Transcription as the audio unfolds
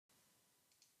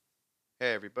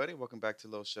Hey everybody, welcome back to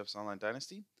Little Chef's Online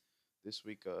Dynasty. This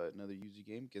week, another UZ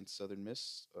game against Southern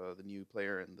Miss, the new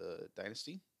player in the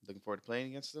Dynasty. Looking forward to playing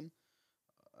against them.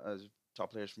 Top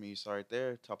players for me, you saw right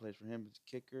there. Top players for him, his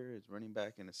kicker, his running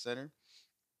back, and his center.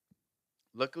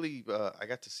 Luckily, I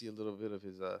got to see a little bit of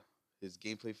his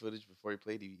gameplay footage before he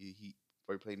played.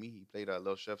 Before he played me, he played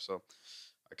Little Chef, so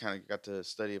I kind of got to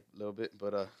study a little bit.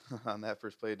 But on that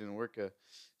first play, it didn't work.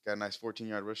 Got a nice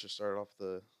 14-yard rush to start off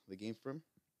the game for him.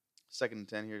 Second and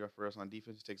 10 here for us on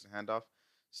defense. He takes the handoff,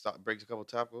 breaks a couple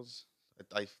tackles.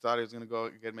 I thought he was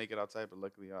gonna make it outside, but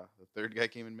luckily the third guy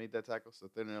came and made that tackle. So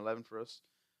third and 11 for us.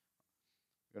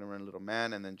 We're gonna run a little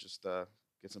man and then just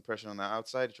get some pressure on the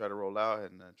outside, try to roll out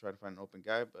and try to find an open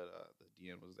guy, but the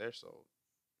DN was there, so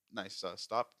nice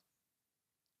stop.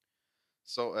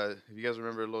 So if you guys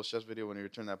remember a little chef's video when he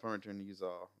returned that punt return, he was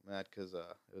mad because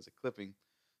it was a clipping.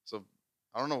 So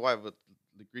I don't know why, but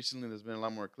like recently there's been a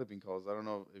lot more clipping calls. I don't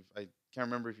know if I can't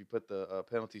remember if you put the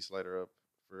penalty slider up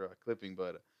for clipping,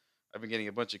 but I've been getting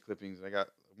a bunch of clippings. I got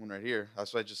one right here.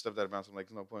 That's why I just stepped out of bounds. I'm like,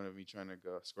 there's no point of me trying to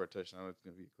go score a touchdown. It's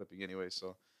gonna be a clipping anyway,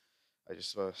 so I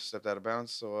just stepped out of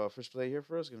bounds. So first play here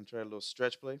for us, gonna try a little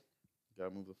stretch play.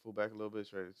 Gotta move the fullback a little bit.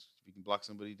 Try to if you can block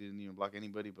somebody. Didn't even block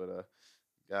anybody, but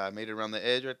made it around the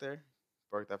edge right there.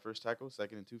 Barked that first tackle.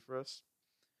 Second and 2 for us.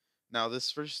 Now this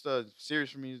first series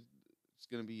for me is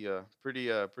gonna be pretty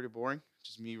boring.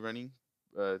 Just me running.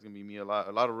 It's gonna be me a lot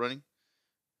of running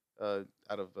out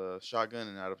of shotgun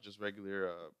and out of just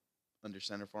regular under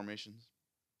center formations.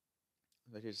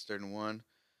 Right here's third and 1.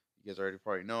 You guys already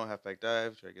probably know halfback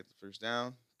dive. Try to get the first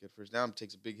down. Get first down.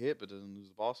 Takes a big hit but doesn't lose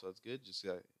the ball, so that's good. Just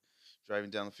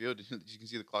driving down the field. You can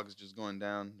see the clock is just going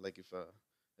down. Like if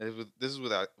this is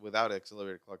without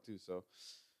accelerated clock too. So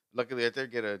luckily, right there,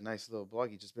 get a nice little block.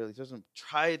 He just barely touched him.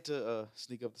 Tried to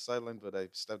sneak up the sideline, but I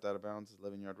stepped out of bounds.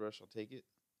 11-yard rush. I'll take it.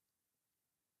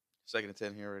 Second and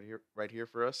 10 here, right here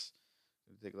for us.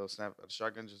 Take a little snap out of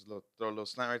shotgun. Throw a little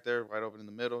slant right there, wide open in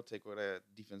the middle. Take what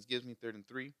defense gives me. Third and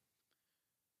 3.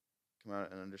 Come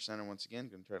out and under center once again.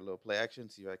 Gonna try a little play action.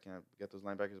 See if I can get those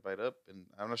linebackers to bite up. And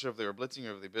I'm not sure if they were blitzing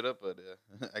or if they bit up, but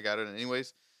I got it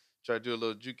anyways. Try to do a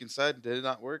little juke inside. Did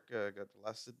not work. Got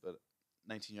blasted, but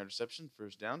 19-yard reception,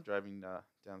 first down, driving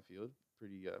downfield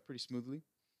pretty smoothly.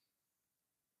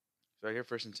 So right here,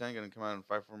 first and 10, going to come out in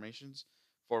 5 formations,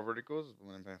 4 verticals.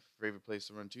 One of my favorite place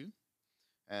to run to.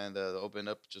 And the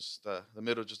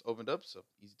middle just opened up, so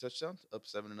easy touchdown, up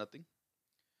 7-0.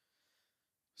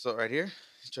 So right here,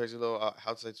 he tries a little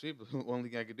outside sweep. One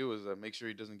thing I could do is make sure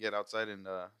he doesn't get outside and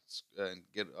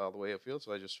get all the way upfield.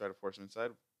 So I just try to force him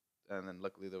inside, and then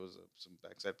luckily there was some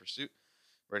backside pursuit.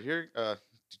 Right here,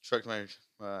 trucked my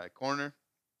corner,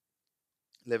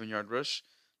 11-yard rush.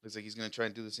 Looks like he's going to try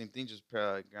and do the same thing, just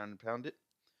ground and pound it.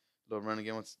 Little run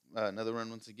again, another run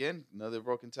once again, another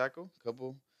broken tackle.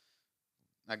 Couple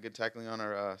not good tackling on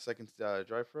our second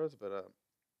drive for us, but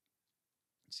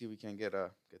see if we can get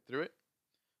through it.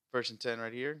 First and 10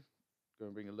 right here.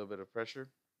 Going to bring a little bit of pressure.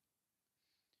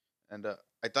 And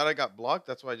I thought I got blocked.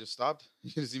 That's why I just stopped.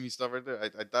 You can see me stop right there.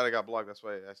 I thought I got blocked. That's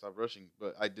why I stopped rushing.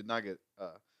 But I did not get.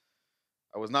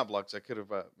 I was not blocked. So I could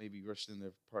have maybe rushed in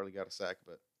there, probably got a sack.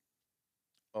 But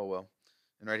oh well.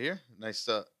 And right here, nice.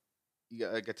 I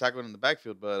got tackled in the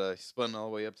backfield, but he spun all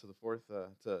the way up to the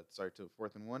to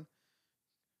 4th and 1.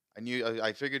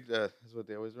 I figured this is what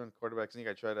they always run, quarterback sneak.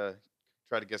 I try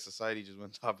to guess the side. He just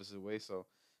went the opposite way. So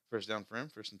first down for him.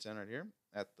 First and 10 right here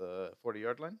at the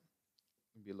 40-yard line.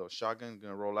 Gonna be a little shotgun.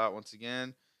 Gonna roll out once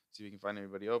again. See if we can find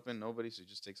anybody open. Nobody, so he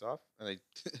just takes off. And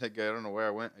I don't know where I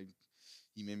went.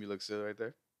 He made me look silly right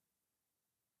there.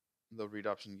 Little read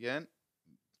option again.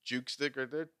 Juke stick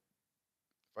right there.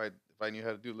 If I knew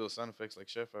how to do little sound effects like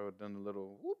Chef, I would have done a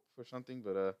little whoop or something.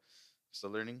 But still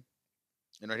learning.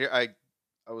 And right here,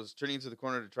 I was turning into the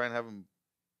corner to try and have him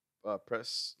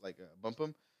press bump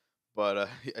him, but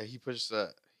he pushed.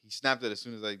 He snapped it as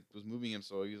soon as I was moving him,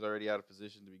 so he was already out of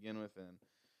position to begin with, and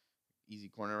easy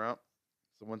corner route.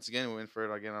 So once again, we went for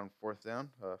it again on 4th down,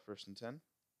 first and 10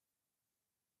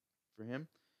 for him.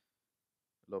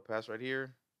 A little pass right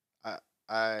here. I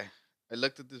I I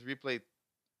looked at this replay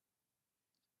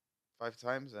 5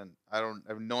 times, and I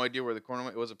have no idea where the corner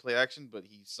went. It was a play action, but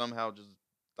he somehow just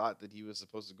thought that he was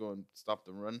supposed to go and stop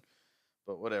the run.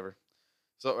 But whatever.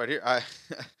 So right here, I,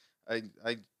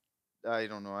 I, I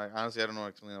don't know. I honestly I don't know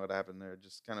explain what happened there.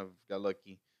 Just kind of got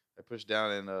lucky. I pushed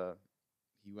down and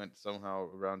he went somehow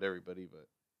around everybody. But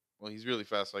well, he's really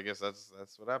fast, so I guess that's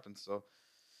what happens. So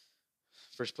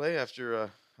first play after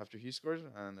he scores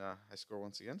and I score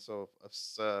once again. So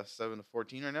it's 7-14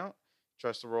 right now.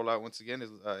 Tries to roll out once again.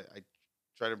 I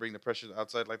try to bring the pressure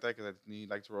outside like that because I need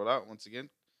like to roll out once again.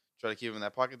 Try to keep him in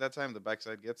that pocket that time. The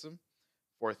backside gets him.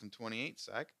 4th and 28,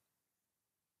 sack.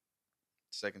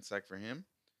 Second sack for him.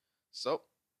 So,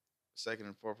 2nd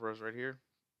and 4 for us right here.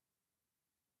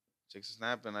 Takes a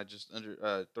snap, and I just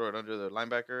throw it under the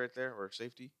linebacker right there, or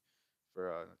safety, for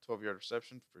a 12-yard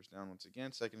reception. First down once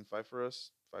again. 2nd and 5 for us.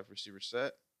 5 receiver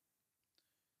set.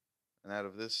 And out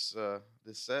of this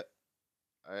set,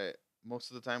 I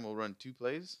most of the time will run 2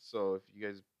 plays. So if you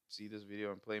guys see this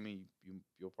video and play me,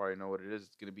 you'll probably know what it is.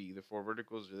 It's gonna be either 4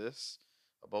 verticals or this,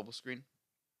 a bubble screen.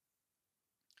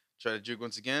 Try to juke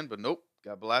once again, but nope,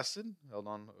 got blasted. Held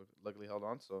on, luckily held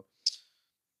on. So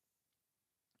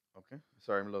okay,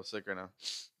 sorry, I'm a little sick right now.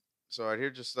 So right here,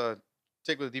 just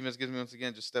take what the defense gives me once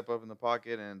again. Just step up in the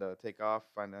pocket and take off,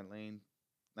 find that lane.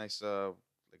 Nice,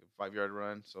 like a 5-yard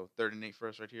run. So 3rd and 8 for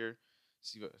us right here.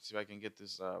 See if I can get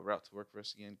this route to work for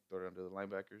us again. Throw it under the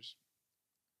linebackers.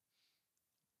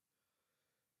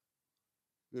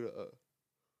 Good.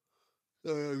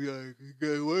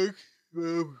 Good work.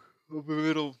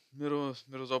 Open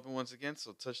middle's open once again.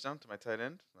 So touchdown to my tight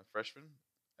end, my freshman.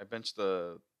 I benched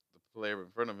the player in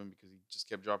front of him because he just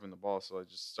kept dropping the ball. So I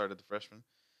just started the freshman.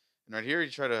 And right here,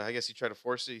 I guess he tried to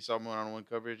force it. He saw one-on-one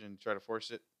coverage and tried to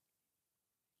force it.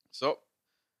 So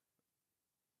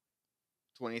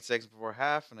 28 seconds before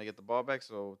half, and I get the ball back.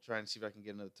 So try and see if I can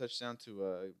get another touchdown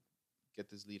to get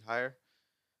this lead higher.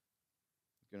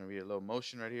 Gonna read a little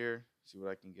motion right here. See what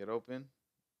I can get open.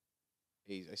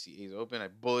 I see A's open. I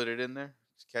bullet it in there.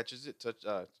 Just catches it.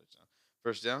 Touchdown.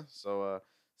 First down. So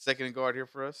 2nd and goal out here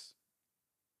for us.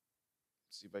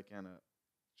 See if I can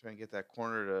try and get that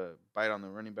corner to bite on the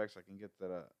running back so I can get that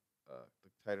the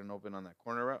tight end open on that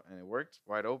corner route, and it worked.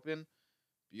 Wide open.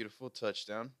 Beautiful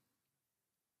touchdown.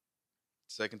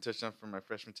 Second touchdown for my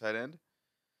freshman tight end.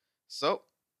 So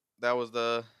that was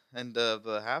the end of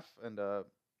the half and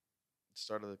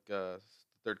start of the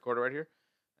 3rd quarter right here,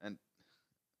 and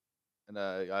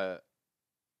I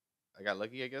got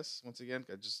lucky, I guess. Once again,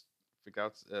 I just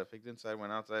faked inside,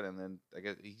 went outside, and then I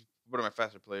guess he's one of my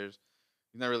faster players.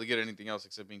 He's not really good at anything else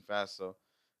except being fast, so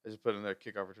I just put in there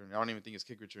kickoff return. I don't even think his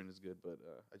kick return is good, but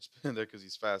I just put in there because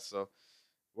he's fast. So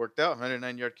worked out.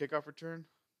 109-yard kickoff return,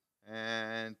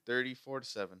 and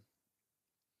 34-7.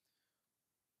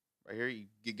 Right here,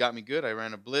 he got me good. I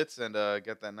ran a blitz and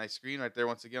got that nice screen right there.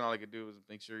 Once again, all I could do was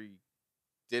make sure he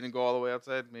didn't go all the way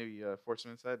outside. Maybe force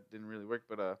him inside. Didn't really work,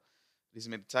 but at least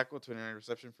he made the tackle. 29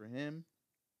 reception for him.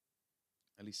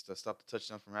 At least stop the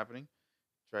touchdown from happening.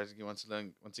 Tries to get once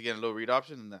again a little read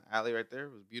option, and the alley right there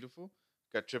was beautiful.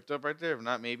 Got tripped up right there. If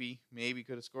not, maybe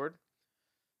could have scored.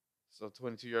 So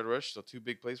 22-yard rush. So 2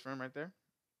 big plays for him right there.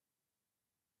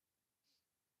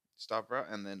 Stop route,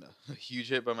 and then a huge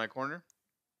hit by my corner.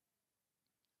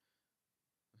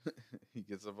 He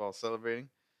gets the ball celebrating.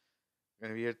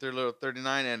 Gonna be here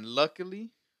 39, and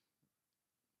luckily,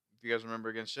 if you guys remember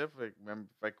against Chef, if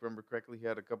I remember correctly, he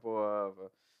had a couple of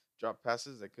drop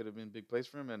passes that could have been big plays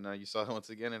for him, and you saw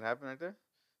once again it happened right there.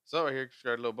 So right here,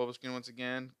 got a little bubble screen once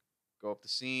again. Go up the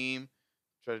seam,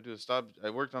 try to do a stop.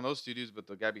 I worked on those 2 dudes, but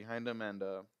the guy behind him, and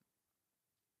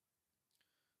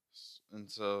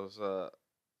so it's 3rd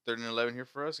and 11 here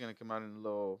for us. Gonna come out in a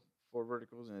little 4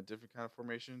 verticals in a different kind of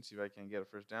formation. See if I can get a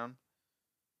first down.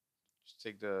 Just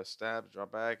take the stab,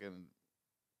 drop back, and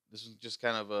this is just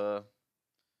kind of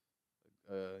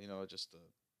just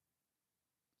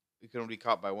it couldn't be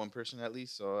caught by one person at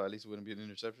least, so at least it wouldn't be an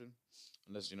interception,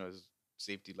 unless his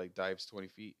safety like dives 20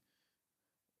 feet,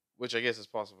 which I guess is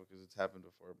possible because it's happened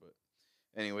before. But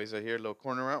anyways, I hear a little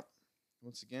corner route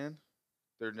once again.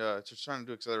 Just trying to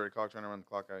do accelerated clock, trying to run the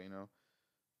clock out.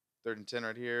 3rd and 10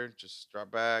 right here. Just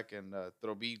drop back and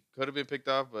throw B could have been picked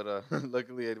off, but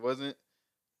luckily it wasn't.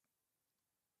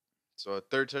 So a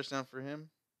 3rd touchdown for him.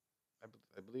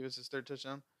 I believe it's his 3rd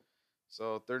touchdown.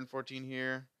 So 3rd and 14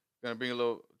 here. Gonna bring a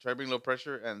little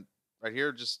pressure, and right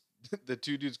here just the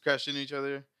 2 dudes crash into each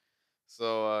other.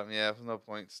 So yeah, no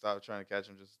point. Stop trying to catch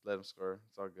him. Just let him score.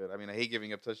 It's all good. I mean, I hate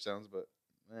giving up touchdowns, but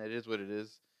it is what it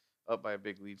is. Up by a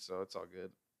big lead, so it's all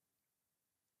good.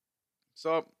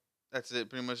 So that's it.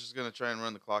 Pretty much just gonna try and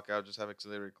run the clock out. Just have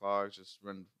accelerated clocks. Just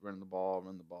run the ball.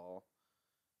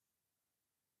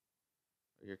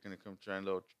 You're gonna come try and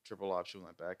little triple option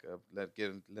with my backup. Let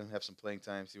him have some playing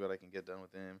time. See what I can get done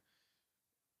with him.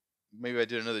 Maybe I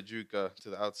did another juke to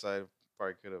the outside.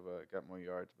 Probably could have got more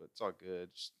yards, but it's all good.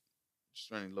 Just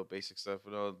running little basic stuff.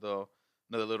 Though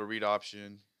another little read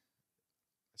option.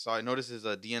 So I noticed his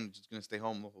DN just gonna stay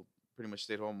home. Pretty much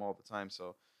stayed home all the time.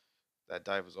 So that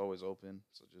dive was always open.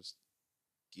 So just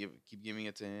keep giving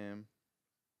it to him,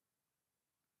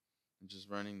 and just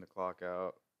running the clock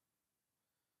out.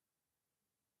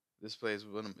 This play is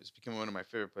it's becoming one of my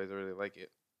favorite plays. I really like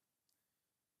it.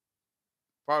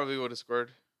 Probably would have scored,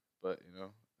 but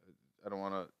I don't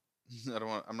want to. I don't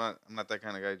want. I'm not that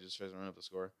kind of guy who just tries to run up the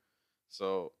score.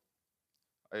 So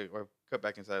I cut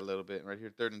back inside a little bit. And right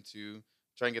here, 3rd and 2.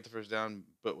 Try and get the first down,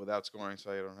 but without scoring,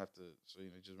 so I don't have to. So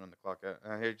just run the clock out.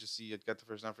 And here, just see, I got the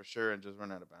first down for sure, and just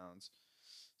run out of bounds.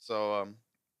 So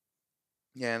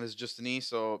yeah, and this is just an E.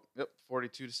 So yep,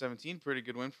 42-17, pretty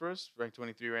good win for us. Ranked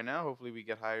 23 right now. Hopefully, we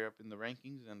get higher up in the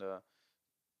rankings and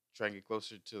try and get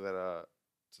closer to the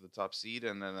top seed.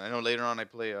 And then I know later on I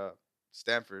play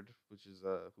Stanford, which is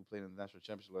who played in the national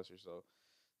championship last year. So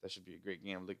that should be a great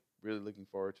game. Really looking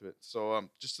forward to it. So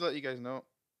just to let you guys know,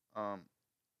 um,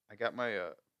 I got my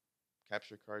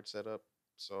capture card set up.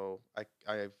 So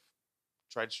I've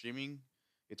tried streaming.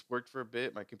 It's worked for a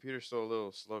bit. My computer's still a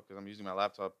little slow because I'm using my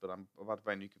laptop, but I'm about to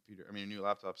buy a new computer. I mean, a new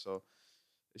laptop. So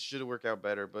it should work out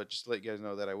better. But just to let you guys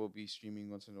know that I will be streaming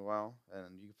once in a while,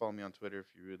 and you can follow me on Twitter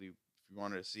if you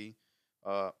wanted to see.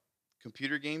 Uh,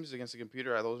 Computer games against the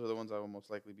computer, those are the ones I will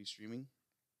most likely be streaming.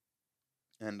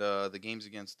 And the games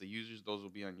against the users, those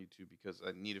will be on YouTube because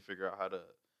I need to figure out how to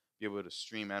be able to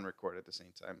stream and record at the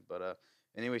same time. But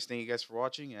anyways, thank you guys for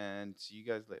watching, and see you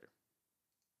guys later.